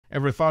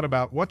Ever thought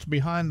about what's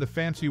behind the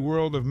fancy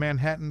world of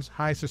Manhattan's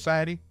high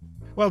society?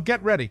 Well,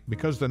 get ready,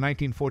 because the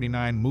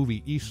 1949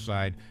 movie East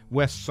Side,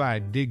 West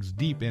Side digs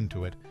deep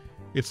into it.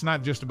 It's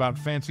not just about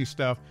fancy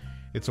stuff,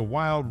 it's a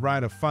wild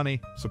ride of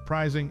funny,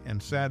 surprising,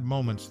 and sad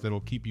moments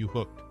that'll keep you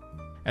hooked.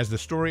 As the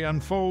story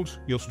unfolds,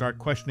 you'll start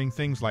questioning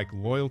things like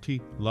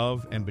loyalty,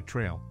 love, and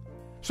betrayal.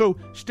 So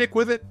stick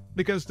with it,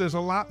 because there's a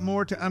lot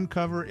more to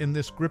uncover in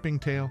this gripping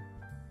tale.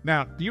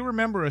 Now, do you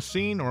remember a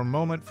scene or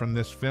moment from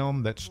this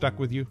film that stuck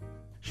with you?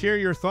 Share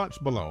your thoughts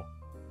below.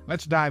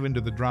 Let's dive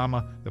into the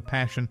drama, the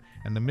passion,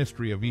 and the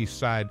mystery of East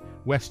Side,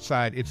 West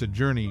Side. It's a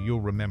journey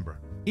you'll remember.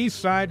 East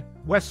Side,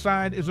 West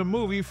Side is a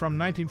movie from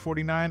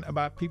 1949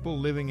 about people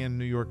living in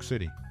New York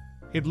City.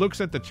 It looks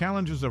at the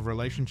challenges of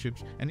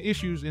relationships and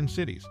issues in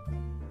cities.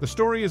 The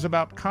story is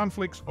about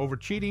conflicts over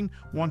cheating,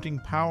 wanting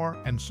power,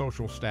 and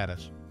social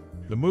status.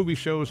 The movie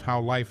shows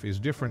how life is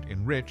different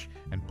in rich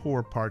and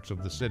poor parts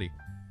of the city.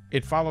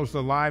 It follows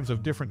the lives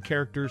of different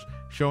characters,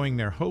 showing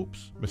their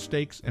hopes,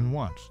 mistakes, and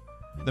wants.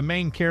 The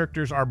main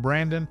characters are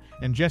Brandon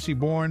and Jessie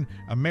Bourne,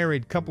 a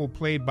married couple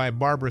played by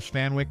Barbara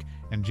Stanwyck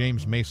and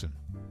James Mason.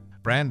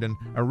 Brandon,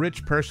 a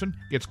rich person,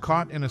 gets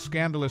caught in a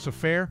scandalous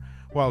affair,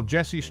 while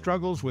Jessie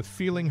struggles with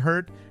feeling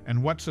hurt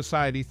and what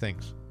society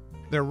thinks.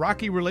 Their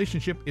rocky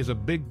relationship is a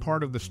big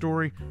part of the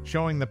story,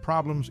 showing the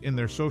problems in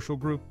their social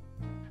group.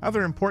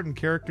 Other important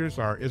characters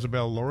are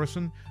Isabel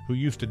Lorrison, who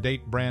used to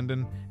date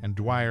Brandon, and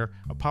Dwyer,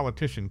 a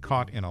politician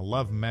caught in a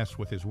love mess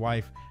with his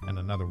wife and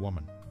another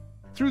woman.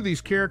 Through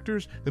these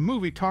characters, the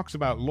movie talks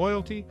about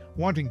loyalty,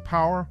 wanting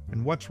power,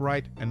 and what's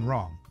right and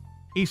wrong.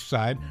 East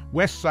Side,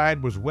 West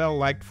Side was well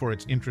liked for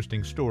its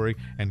interesting story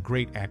and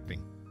great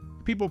acting.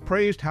 People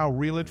praised how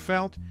real it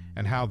felt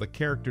and how the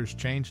characters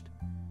changed.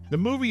 The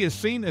movie is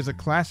seen as a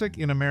classic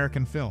in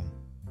American film.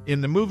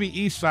 In the movie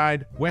East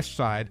Side, West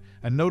Side,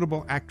 a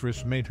notable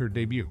actress made her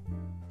debut.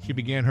 She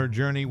began her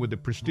journey with the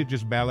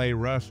prestigious ballet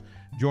Russe,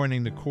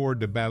 joining the Corps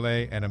de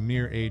Ballet at a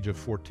mere age of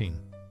 14.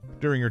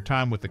 During her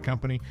time with the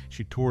company,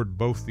 she toured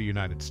both the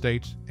United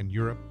States and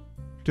Europe.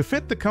 To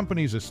fit the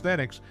company's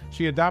aesthetics,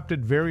 she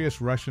adopted various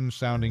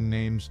Russian-sounding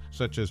names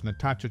such as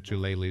Natasha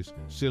Chilelis,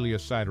 Celia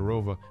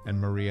Sidorova, and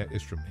Maria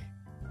Istramny.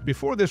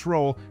 Before this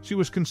role, she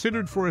was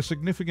considered for a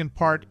significant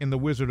part in The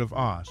Wizard of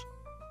Oz.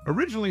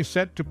 Originally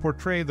set to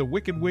portray the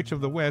Wicked Witch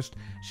of the West,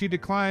 she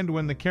declined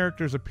when the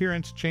character's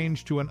appearance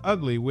changed to an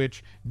ugly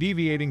witch,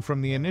 deviating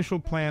from the initial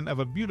plan of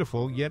a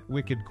beautiful yet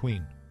wicked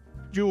queen.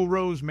 Jewel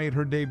Rose made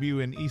her debut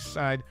in East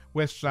Side,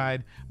 West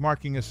Side,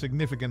 marking a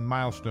significant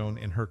milestone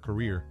in her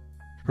career.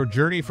 Her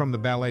journey from the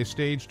ballet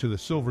stage to the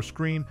silver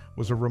screen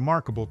was a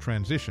remarkable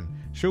transition,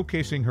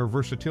 showcasing her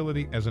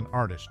versatility as an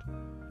artist.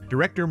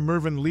 Director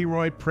Mervyn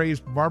Leroy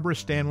praised Barbara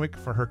Stanwyck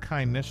for her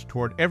kindness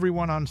toward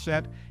everyone on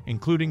set,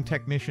 including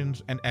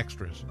technicians and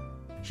extras.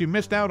 She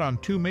missed out on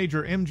 2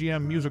 major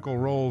MGM musical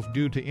roles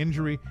due to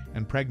injury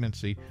and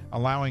pregnancy,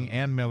 allowing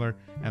Ann Miller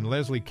and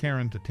Leslie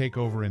Caron to take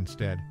over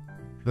instead.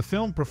 The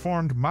film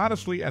performed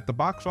modestly at the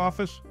box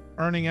office,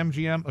 earning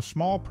MGM a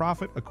small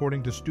profit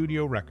according to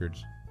studio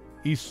records.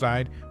 East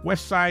Side,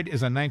 West Side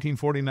is a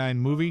 1949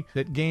 movie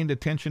that gained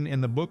attention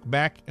in the book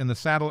Back in the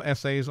Saddle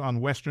essays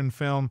on Western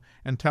film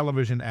and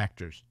television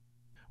actors.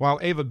 While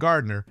Ava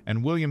Gardner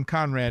and William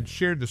Conrad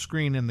shared the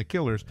screen in The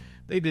Killers,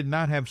 they did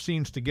not have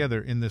scenes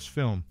together in this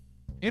film.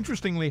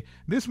 Interestingly,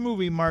 this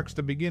movie marks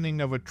the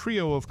beginning of a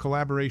trio of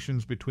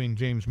collaborations between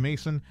James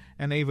Mason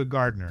and Ava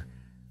Gardner,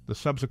 the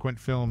subsequent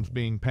films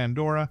being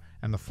Pandora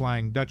and The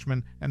Flying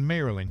Dutchman and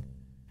Mayerling.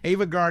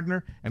 Ava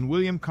Gardner and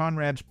William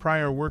Conrad's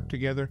prior work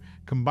together,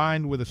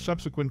 combined with the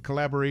subsequent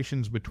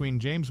collaborations between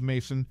James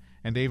Mason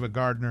and Ava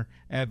Gardner,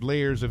 add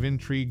layers of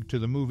intrigue to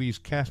the movie's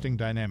casting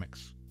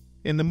dynamics.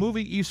 In the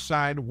movie East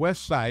Side,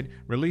 West Side,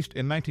 released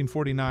in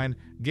 1949,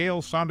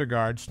 Gale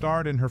Sondergaard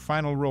starred in her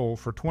final role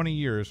for 20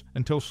 years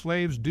until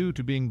slaves due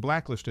to being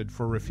blacklisted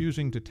for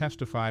refusing to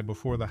testify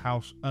before the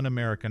House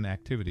Un-American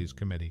Activities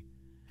Committee.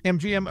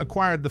 MGM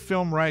acquired the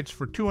film rights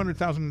for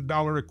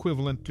 $200,000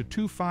 equivalent to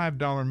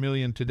 $25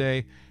 million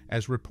today,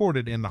 as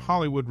reported in The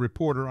Hollywood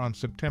Reporter on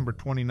September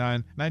 29,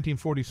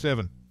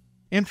 1947.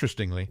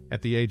 Interestingly,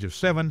 at the age of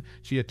 7,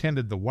 she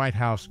attended the White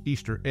House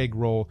Easter egg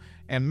roll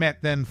and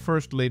met then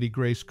First Lady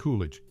Grace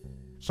Coolidge.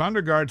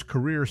 Sondergaard's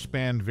career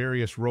spanned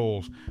various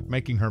roles,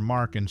 making her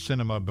mark in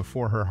cinema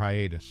before her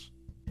hiatus.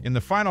 In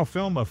the final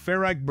film of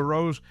Ferenc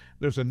Burrows,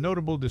 there's a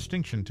notable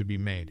distinction to be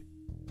made.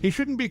 He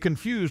shouldn't be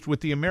confused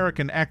with the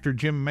American actor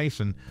Jim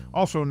Mason,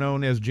 also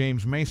known as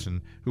James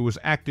Mason, who was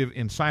active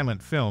in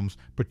silent films,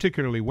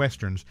 particularly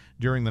westerns,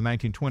 during the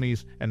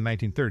 1920s and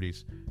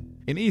 1930s.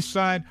 In East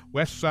Side,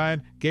 West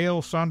Side,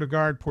 Gale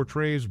Sondergaard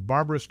portrays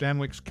Barbara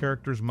Stanwyck's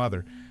character's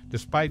mother,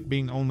 despite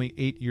being only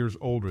 8 years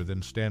older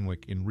than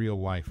Stanwyck in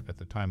real life at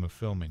the time of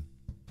filming.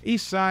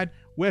 East Side,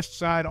 West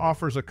Side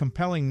offers a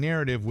compelling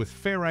narrative with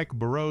Ferenc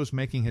Burrows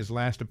making his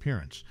last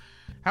appearance.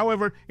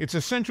 However, it's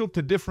essential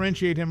to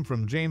differentiate him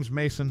from James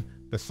Mason,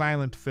 the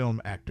silent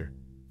film actor.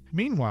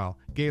 Meanwhile,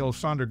 Gale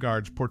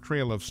Sondergaard's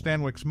portrayal of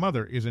Stanwyck's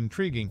mother is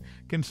intriguing,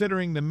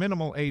 considering the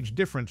minimal age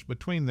difference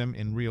between them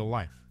in real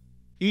life.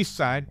 East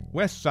Side,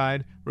 West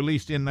Side,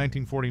 released in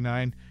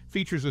 1949,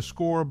 features a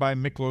score by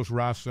Miklos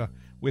Rosa,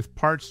 with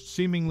parts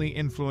seemingly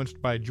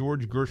influenced by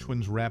George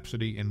Gershwin's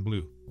Rhapsody in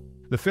Blue.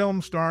 The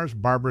film stars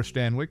Barbara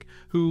Stanwyck,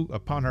 who,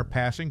 upon her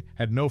passing,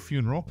 had no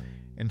funeral.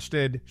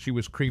 Instead, she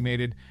was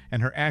cremated,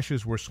 and her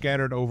ashes were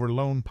scattered over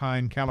Lone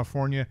Pine,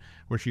 California,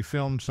 where she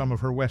filmed some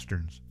of her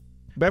westerns.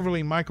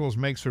 Beverly Michaels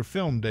makes her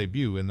film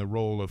debut in the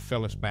role of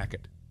Felice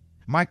Backett.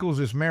 Michaels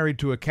is married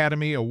to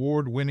Academy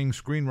Award-winning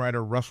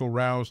screenwriter Russell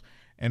Rouse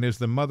and is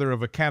the mother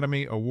of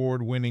Academy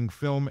Award-winning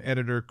film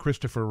editor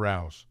Christopher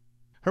Rouse.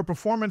 Her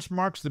performance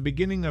marks the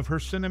beginning of her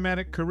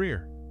cinematic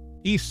career.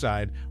 East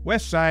Side,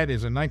 West Side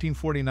is a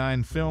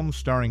 1949 film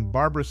starring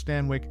Barbara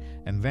Stanwyck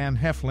and Van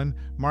Heflin,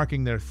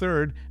 marking their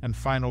third and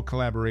final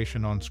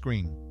collaboration on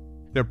screen.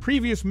 Their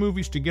previous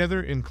movies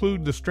together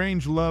include The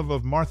Strange Love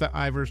of Martha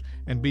Ivers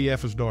and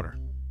B.F.'s Daughter.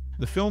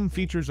 The film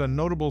features a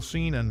notable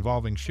scene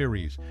involving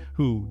Charisse,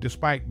 who,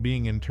 despite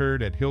being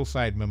interred at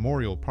Hillside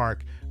Memorial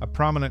Park, a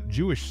prominent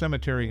Jewish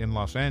cemetery in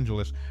Los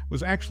Angeles,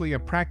 was actually a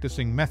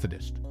practicing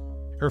Methodist.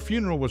 Her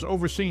funeral was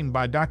overseen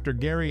by Dr.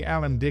 Gary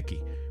Allen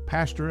Dickey,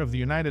 pastor of the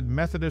United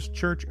Methodist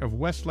Church of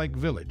Westlake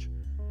Village.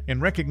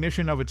 In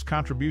recognition of its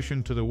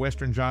contribution to the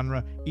Western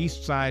genre,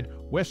 East Side,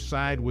 West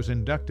Side was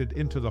inducted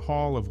into the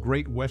Hall of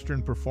Great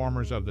Western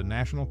Performers of the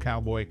National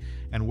Cowboy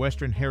and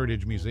Western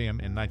Heritage Museum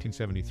in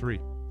 1973.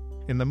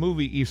 In the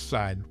movie East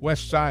Side,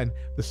 West Side,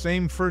 the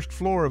same first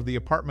floor of the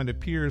apartment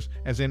appears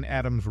as in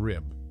Adam's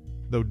Rib.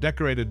 Though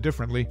decorated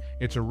differently,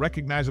 it's a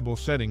recognizable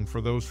setting for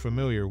those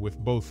familiar with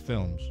both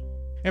films.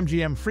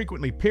 MGM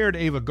frequently paired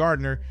Ava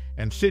Gardner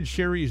and Sid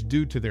Charisse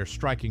due to their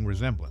striking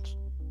resemblance.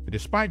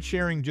 Despite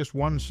sharing just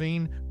one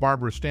scene,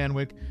 Barbara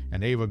Stanwyck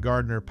and Ava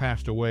Gardner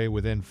passed away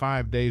within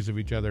 5 days of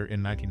each other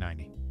in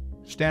 1990.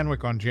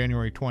 Stanwyck on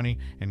January 20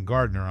 and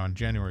Gardner on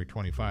January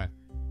 25.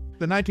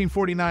 The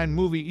 1949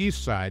 movie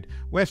East Side,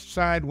 West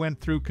Side went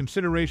through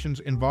considerations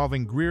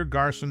involving Greer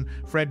Garson,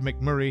 Fred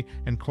McMurray,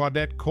 and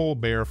Claudette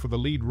Colbert for the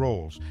lead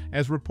roles,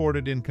 as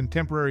reported in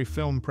contemporary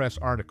film press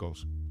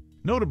articles.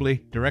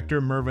 Notably, director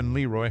Mervyn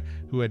LeRoy,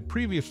 who had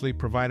previously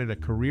provided a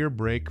career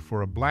break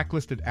for a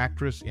blacklisted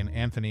actress in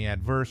Anthony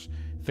Adverse,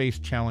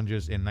 faced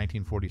challenges in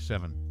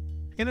 1947.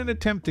 In an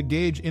attempt to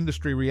gauge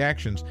industry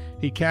reactions,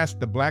 he cast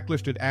the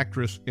blacklisted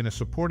actress in a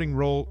supporting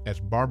role as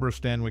Barbara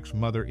Stanwyck's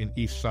mother in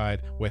East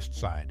Side, West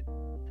Side.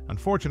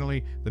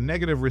 Unfortunately, the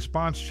negative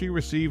response she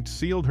received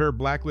sealed her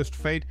blacklist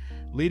fate,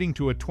 leading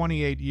to a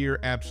 28-year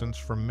absence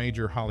from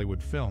major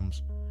Hollywood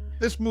films.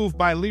 This move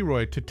by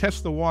Leroy to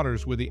test the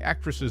waters with the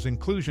actress's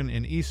inclusion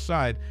in East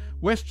Side,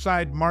 West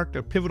Side marked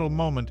a pivotal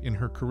moment in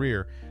her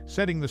career,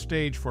 setting the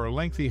stage for a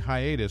lengthy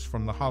hiatus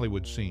from the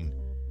Hollywood scene.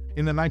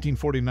 In the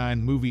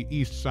 1949 movie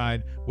East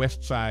Side,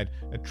 West Side,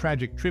 a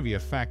tragic trivia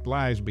fact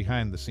lies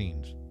behind the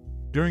scenes.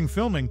 During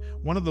filming,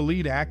 one of the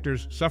lead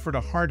actors suffered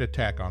a heart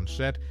attack on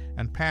set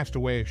and passed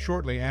away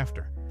shortly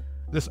after.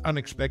 This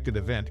unexpected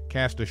event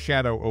cast a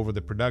shadow over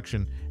the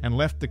production and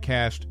left the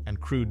cast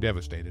and crew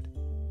devastated.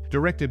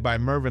 Directed by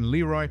Mervyn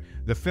LeRoy,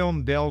 the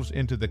film delves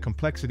into the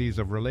complexities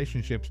of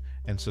relationships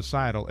and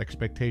societal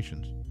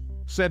expectations.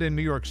 Set in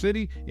New York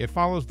City, it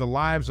follows the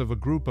lives of a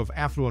group of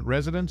affluent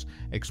residents,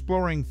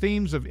 exploring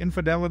themes of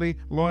infidelity,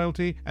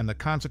 loyalty, and the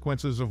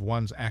consequences of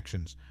one's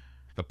actions.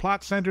 The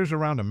plot centers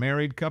around a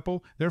married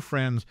couple, their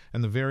friends,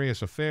 and the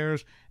various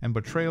affairs and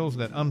betrayals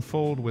that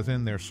unfold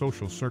within their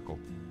social circle.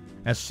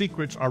 As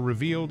secrets are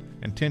revealed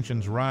and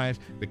tensions rise,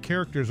 the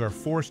characters are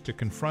forced to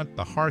confront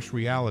the harsh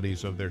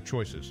realities of their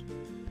choices.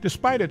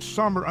 Despite its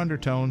somber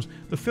undertones,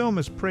 the film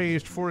is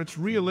praised for its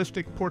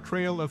realistic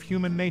portrayal of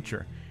human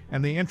nature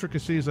and the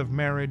intricacies of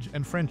marriage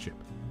and friendship.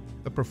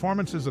 The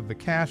performances of the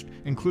cast,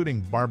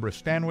 including Barbara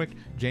Stanwyck,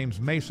 James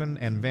Mason,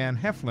 and Van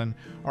Heflin,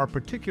 are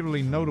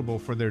particularly notable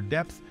for their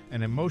depth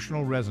and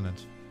emotional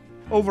resonance.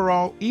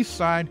 Overall, East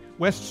Side,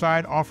 West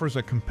Side offers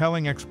a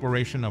compelling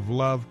exploration of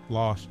love,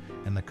 loss,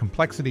 and the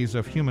complexities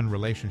of human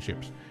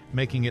relationships,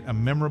 making it a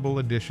memorable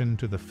addition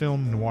to the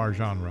film noir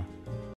genre.